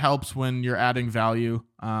mean, that helps when you're adding value.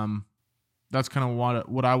 That's kind of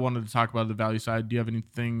what I wanted to talk about, the value side. Do you have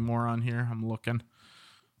anything more on here? I'm looking.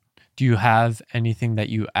 Do you have anything that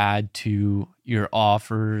you add to your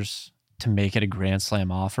offers to make it a Grand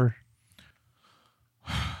Slam offer?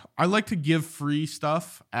 I like to give free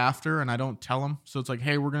stuff after, and I don't tell them. So it's like,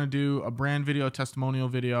 hey, we're going to do a brand video, a testimonial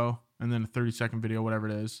video, and then a 30-second video, whatever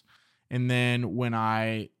it is. And then when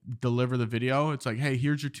I deliver the video, it's like, hey,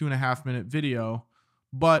 here's your 2.5-minute video,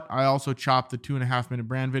 but I also chop the 2.5-minute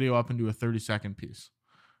brand video up into a 30-second piece.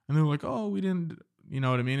 And they're like, oh, we didn't, you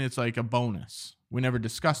know what I mean? It's like a bonus. We never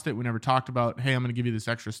discussed it. We never talked about, hey, I'm going to give you this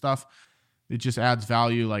extra stuff. It just adds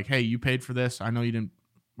value. Like, hey, you paid for this. I know you didn't,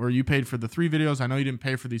 or you paid for the 3 videos. I know you didn't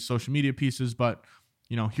pay for these social media pieces, but,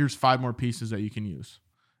 here's 5 more pieces that you can use.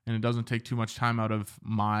 And it doesn't take too much time out of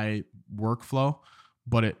my workflow,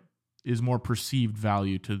 but it is more perceived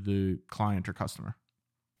value to the client or customer.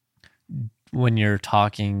 When you're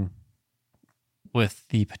talking with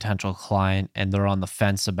the potential client and they're on the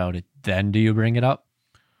fence about it, then do you bring it up?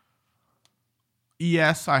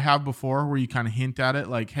 Yes, I have before, where you kind of hint at it,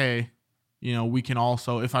 like, hey, we can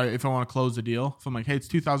also, if I want to close the deal, if I'm like, hey, it's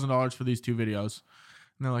 $2,000 for these 2 videos.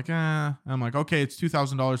 And they're like, and I'm like, okay, it's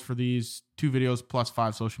 $2,000 for these 2 videos plus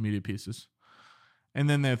 5 social media pieces. And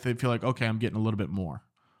then they feel like, okay, I'm getting a little bit more.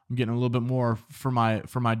 I'm getting a little bit more for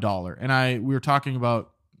my dollar. And we were talking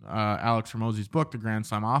about Alex Hormozi's book, The Grand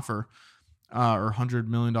Slam Offer, or $100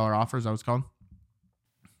 million offer, as that was called.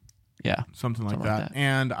 Yeah. Something like that.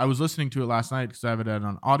 And I was listening to it last night because I have it at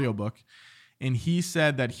an audiobook. And he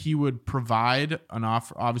said that he would provide an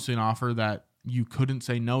offer, obviously an offer that you couldn't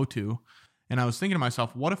say no to. And I was thinking to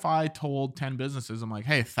myself, what if I told 10 businesses, I'm like,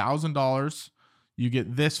 hey, $1,000, you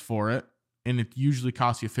get this for it. And it usually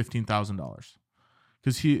costs you $15,000.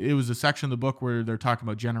 Because it was a section of the book where they're talking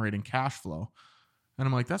about generating cash flow. And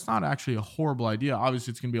I'm like, that's not actually a horrible idea.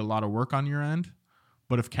 Obviously, it's going to be a lot of work on your end.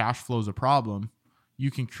 But if cash flow is a problem,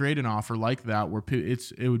 you can create an offer like that where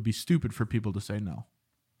it would be stupid for people to say no.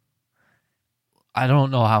 I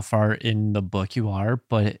don't know how far in the book you are,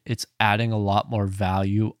 but it's adding a lot more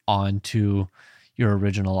value onto your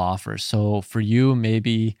original offer. So for you,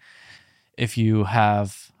 maybe if you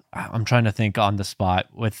have, I'm trying to think on the spot,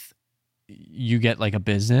 with you get like a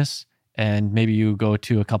business and maybe you go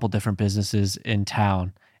to a couple different businesses in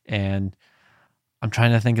town, and I'm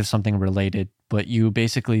trying to think of something related, but you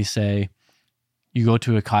basically say you go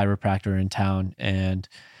to a chiropractor in town, and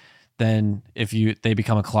then if they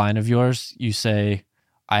become a client of yours, you say,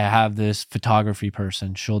 I have this photography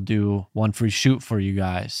person. She'll do one free shoot for you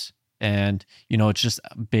guys. And, it's just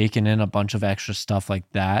baking in a bunch of extra stuff like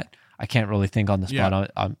that. I can't really think on the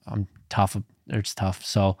spot. Yeah. I'm tough. It's tough.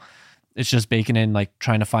 So it's just baking in, like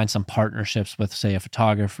trying to find some partnerships with, say, a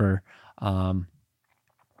photographer.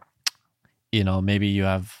 Maybe you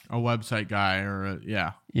have a website guy or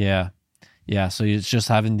Yeah. Yeah. So it's just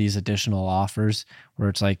having these additional offers where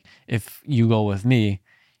it's like, if you go with me,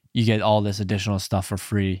 you get all this additional stuff for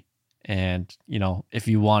free. And, if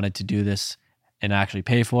you wanted to do this and actually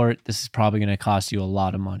pay for it, this is probably going to cost you a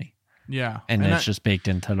lot of money. Yeah. And it's just baked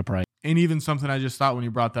into the price. And even something I just thought when you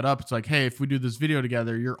brought that up, it's like, hey, if we do this video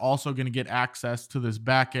together, you're also going to get access to this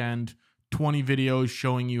back end 20 videos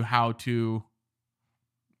showing you how to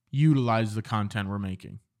utilize the content we're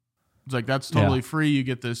making. It's like, that's totally free. You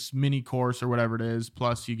get this mini course or whatever it is.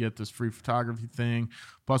 Plus you get this free photography thing.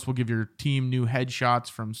 Plus we'll give your team new headshots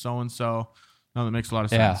from so-and-so. No, that makes a lot of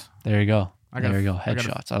sense. Yeah, there you go.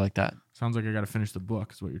 Headshots. I like that. Sounds like I got to finish the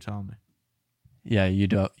book is what you're telling me. Yeah, you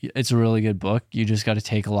do. It's a really good book. You just got to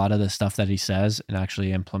take a lot of the stuff that he says and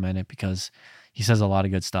actually implement it because he says a lot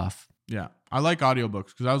of good stuff. Yeah. I like audiobooks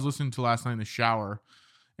because I was listening to last night in the shower.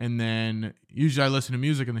 And then usually I listen to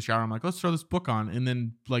music in the shower. I'm like, let's throw this book on. And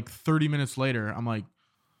then like 30 minutes later, I'm like,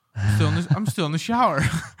 I'm still in the shower.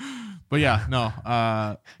 But yeah,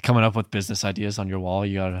 no. Coming up with business ideas on your wall,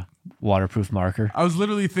 you got a waterproof marker. I was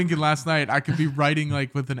literally thinking last night I could be writing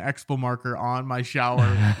like with an expo marker on my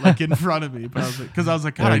shower, like in front of me. But I was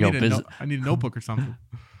like, God, I need a notebook or something.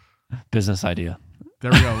 Business idea.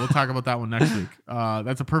 There we go. We'll talk about that one next week.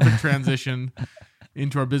 That's a perfect transition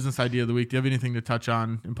into our business idea of the week. Do you have anything to touch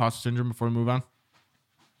on imposter syndrome before we move on?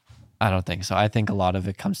 I don't think so. I think a lot of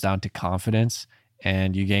it comes down to confidence,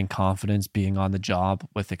 and you gain confidence being on the job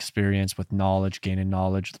with experience, with knowledge, gaining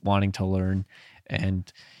knowledge, wanting to learn.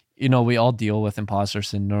 And, we all deal with imposter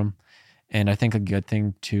syndrome. And I think a good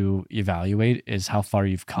thing to evaluate is how far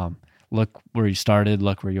you've come. Look where you started,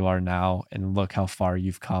 look where you are now, and look how far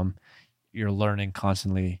you've come. You're learning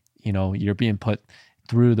constantly. You're being put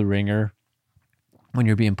through the ringer. When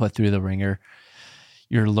you're being put through the ringer,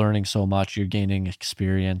 you're learning so much, you're gaining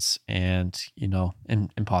experience, and,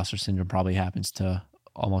 imposter syndrome probably happens to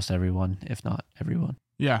almost everyone, if not everyone.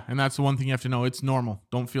 Yeah, and that's the one thing you have to know. It's normal.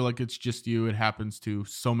 Don't feel like it's just you. It happens to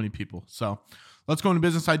so many people. So let's go into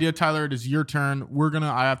business idea. Tyler, it is your turn.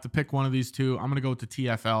 I have to pick one of these two. I'm going to go with the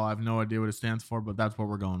TFL. I have no idea what it stands for, but that's what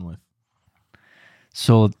we're going with.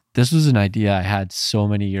 So this was an idea I had so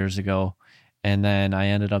many years ago, and then I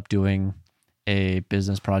ended up doing a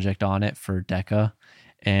business project on it for DECA.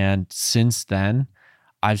 And since then,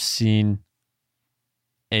 I've seen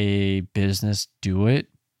a business do it,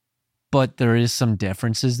 but there is some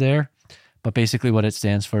differences there. But basically what it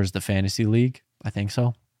stands for is the Fantasy League. I think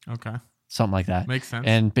so. Okay. Something like that. Makes sense.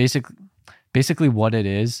 And basically what it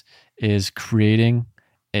is creating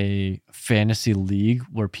a fantasy league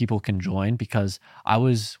where people can join, because I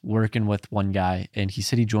was working with one guy and he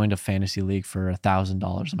said he joined a fantasy league for $1,000.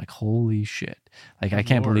 I'm like, holy shit. Like, I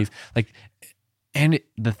can't believe, like, and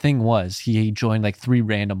the thing was, he joined like 3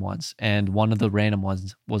 random ones, and one of the random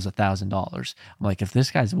ones was $1,000. I'm like, if this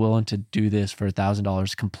guy's willing to do this for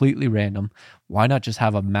 $1,000 completely random, why not just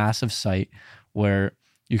have a massive site where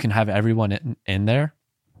you can have everyone in there?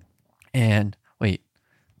 And wait,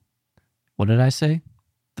 what did I say?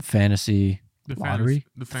 The fantasy lottery?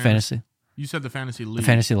 The fantasy. You said the fantasy league. The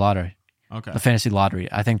fantasy lottery. Okay. The fantasy lottery.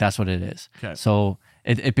 I think that's what it is. Okay. So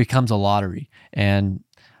it becomes a lottery. And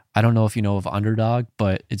I don't know if you know of Underdog,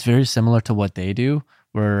 but it's very similar to what they do,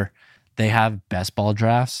 where they have best ball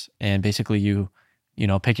drafts, and basically you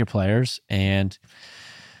pick your players, and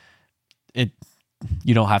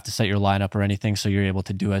you don't have to set your lineup or anything, so you're able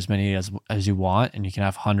to do as many as you want, and you can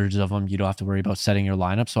have hundreds of them. You don't have to worry about setting your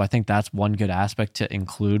lineup. So I think that's one good aspect to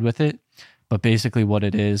include with it. But basically what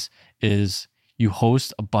it is you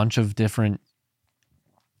host a bunch of different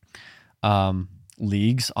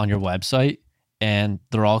leagues on your website, and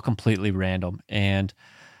they're all completely random. And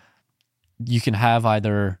you can have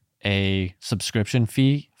either a subscription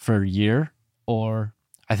fee for a year, or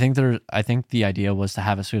I think the idea was to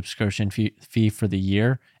have a subscription fee for the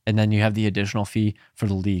year, and then you have the additional fee for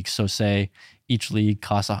the league. So say each league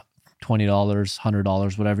costs $20,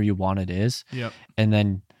 $100, whatever you want it is. Yep. And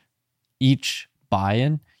then each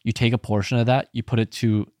buy-in, you take a portion of that, you put it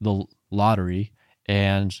to the lottery,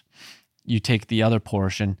 and you take the other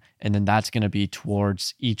portion, and then that's going to be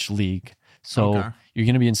towards each league. So You're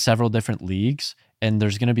going to be in several different leagues, and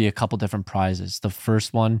there's going to be a couple different prizes. The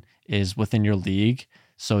first one is within your league.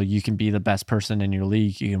 So you can be the best person in your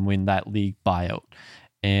league. You can win that league buyout.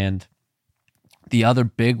 And the other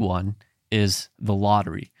big one is the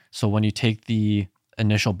lottery. So when you take the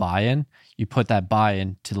initial buy-in, you put that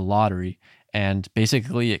buy-in to the lottery, and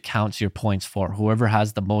basically it counts your points for. Whoever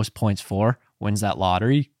has the most points for wins that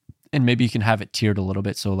lottery. And maybe you can have it tiered a little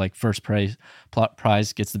bit. So like first prize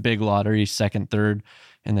gets the big lottery, second, third,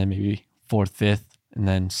 and then maybe fourth, fifth, and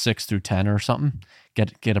then 6 through 10 or something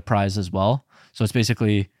get a prize as well. So it's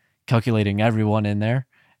basically calculating everyone in there,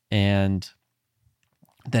 and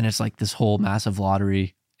then it's like this whole massive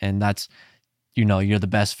lottery, and that's, you're the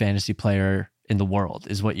best fantasy player in the world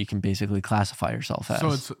is what you can basically classify yourself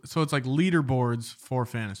as. So it's like leaderboards for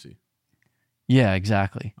fantasy. Yeah,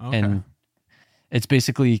 exactly. Okay. And it's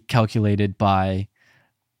basically calculated by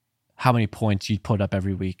how many points you put up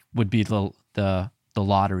every week would be the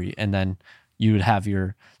lottery, and then you would have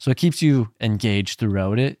so it keeps you engaged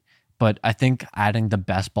throughout it. But I think adding the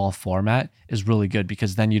best ball format is really good,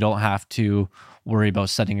 because then you don't have to worry about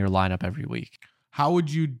setting your lineup every week. How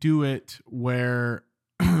would you do it where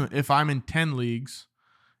if I'm in 10 leagues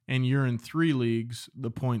and you're in 3 leagues, the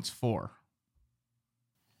point's 4?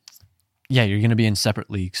 Yeah, you're going to be in separate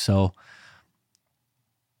leagues. So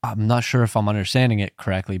I'm not sure if I'm understanding it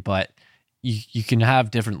correctly, but you can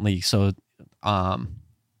have different leagues. So,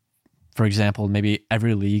 for example, maybe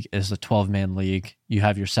every league is a 12-man league. You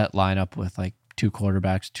have your set lineup with like 2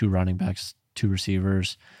 quarterbacks, 2 running backs, 2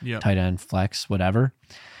 receivers, tight end, flex, whatever.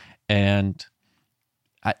 And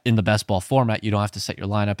in the best ball format, you don't have to set your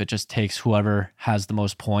lineup. It just takes whoever has the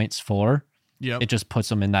most points for. It just puts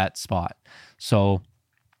them in that spot. So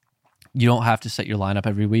you don't have to set your lineup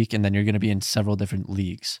every week, and then you're going to be in several different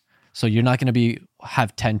leagues. So you're not going to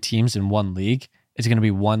have 10 teams in one league. It's going to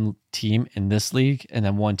be one team in this league, and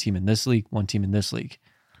then one team in this league, one team in this league.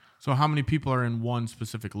 So how many people are in one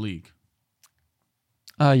specific league?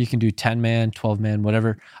 You can do 10-man, 12-man,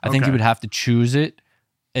 whatever. I think you would have to choose it,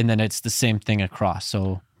 and then it's the same thing across.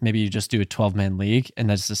 So maybe you just do a 12-man league, and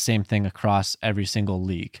that's the same thing across every single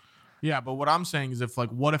league. Yeah, but what I'm saying is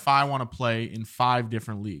what if I want to play in 5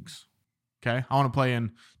 different leagues? Okay, I want to play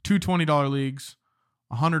in 2 $20 leagues,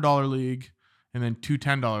 a $100 league, and then 2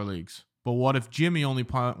 $10 leagues. But what if Jimmy only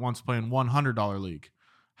wants to play in one $100 league?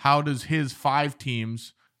 How does his 5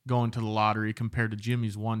 teams go into the lottery compared to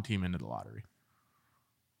Jimmy's 1 team into the lottery?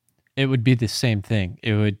 It would be the same thing.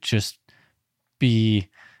 It would just be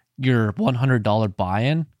your $100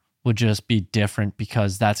 buy-in would just be different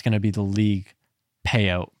because that's going to be the league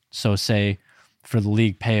payout. So say for the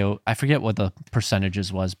league payout, I forget what the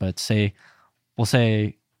percentages was, but we'll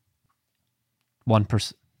say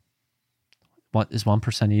 1%. What is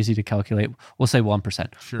 1% easy to calculate? We'll say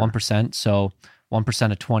 1%. Sure. 1%. So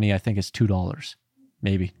 1% of 20, I think, is $2.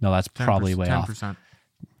 Maybe. No, that's probably way 10%. off.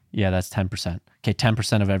 Yeah, that's 10%. Okay,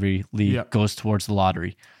 10% of every league goes towards the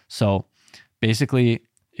lottery. So basically,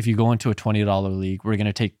 if you go into a $20 league, we're going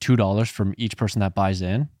to take $2 from each person that buys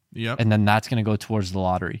in. And then that's going to go towards the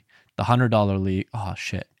lottery. The $100 league, oh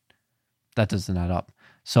shit, that doesn't add up.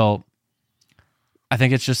 So I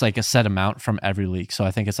think it's just like a set amount from every league. So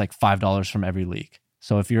I think it's like $5 from every league.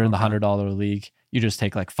 So if you're in the $100 league, you just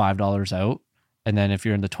take like $5 out. And then if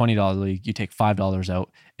you're in the $20 league, you take $5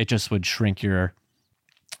 out. It just would shrink your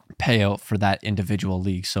payout for that individual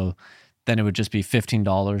league. So then it would just be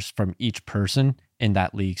 $15 from each person in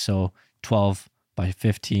that league. So 12 by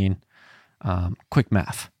 15, quick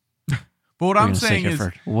math. But what I'm saying is,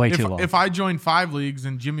 if I join 5 leagues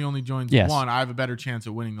and Jimmy only joins 1, I have a better chance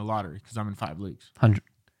at winning the lottery because I'm in 5 leagues.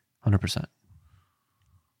 100%.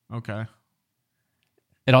 Okay.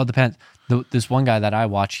 It all depends. This one guy that I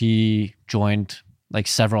watch, he joined like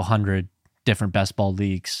several hundred different best ball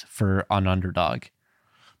leagues on Underdog.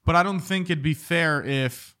 But I don't think it'd be fair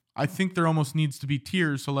I think there almost needs to be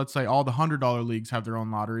tiers. So let's say all the $100 leagues have their own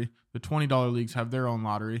lottery. The $20 leagues have their own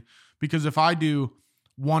lottery. Because if I do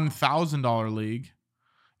 $1,000 league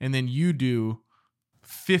and then you do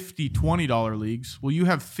 50 $20 leagues, well, you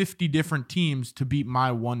have 50 different teams to beat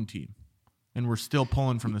my 1 team. And we're still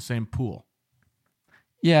pulling from the same pool.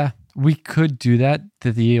 Yeah, we could do that.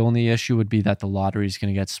 The only issue would be that the lottery is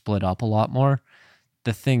going to get split up a lot more.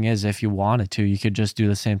 The thing is, if you wanted to, you could just do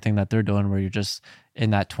the same thing that they're doing where you're just in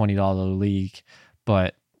that $20 league.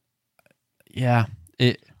 But yeah,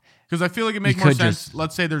 because I feel like it makes more sense.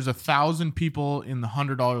 Let's say there's 1,000 people in the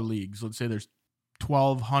 $100 leagues. Let's say there's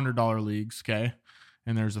 12 $100 leagues, okay?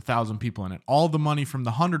 And there's 1,000 people in it. All the money from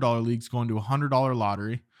the $100 leagues going to a $100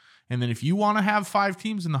 lottery. And then if you want to have 5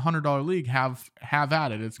 teams in the $100 league, have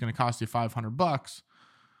at it. It's going to cost you $500.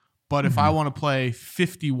 But if I want to play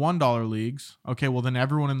 $51 leagues, okay, well then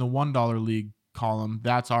everyone in the $1 league column,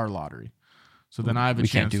 that's our lottery. So then I have a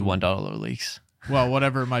chance. We can't do $1 leagues. Well,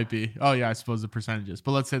 whatever it might be. Oh, yeah, I suppose the percentages.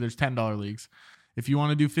 But let's say there's $10 leagues. If you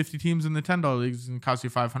want to do 50 teams in the $10 leagues and it costs you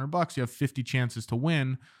 $500, you have 50 chances to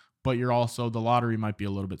win, but the lottery might be a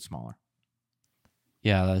little bit smaller.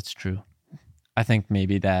 Yeah, that's true. I think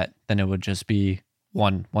maybe then it would just be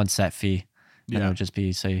one set fee. And it would just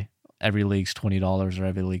be, say, every league's $20 or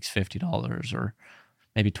every league's $50 or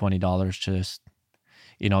maybe $20 just,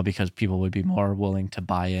 because people would be more willing to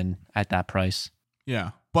buy in at that price.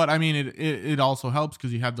 Yeah. But I mean, it also helps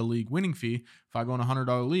because you have the league winning fee. If I go in a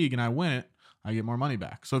 $100 league and I win it, I get more money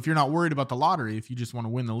back. So if you're not worried about the lottery, if you just want to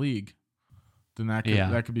win the league, then that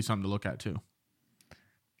could be something to look at too.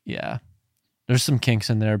 Yeah. There's some kinks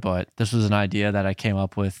in there, but this was an idea that I came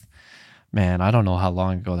up with. Man, I don't know how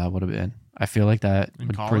long ago that would have been. I feel like that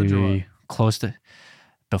would be close to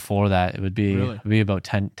before that. It would be about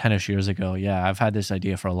 10-ish years ago. Yeah, I've had this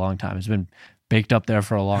idea for a long time. It's been baked up there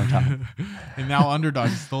for a long time. And now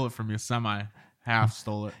Underdog stole it from you. Half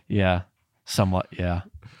stole it. Yeah, somewhat, yeah.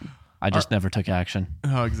 I just never took action.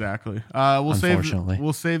 Oh, exactly.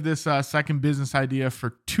 We'll save this second business idea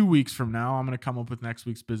for 2 weeks from now. I'm going to come up with next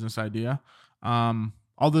week's business idea.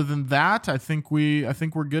 other than that, I think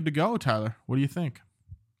we're good to go, Tyler. What do you think?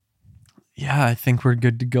 Yeah, I think we're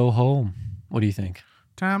good to go home. What do you think?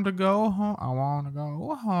 Time to go home. I want to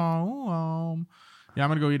go home. Yeah, I'm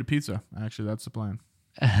going to go eat a pizza. Actually, that's the plan.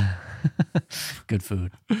 Good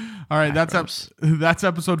food. All right, that's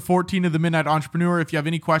episode 14 of The Midnight Entrepreneur. If you have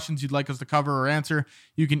any questions you'd like us to cover or answer,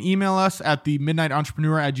 you can email us at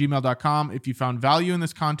themidnightentrepreneur@gmail.com. If you found value in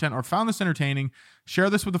this content or found this entertaining, share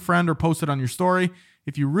this with a friend or post it on your story.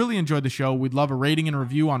 If you really enjoyed the show, we'd love a rating and a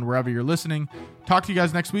review on wherever you're listening. Talk to you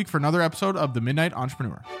guys next week for another episode of The Midnight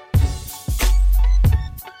Entrepreneur.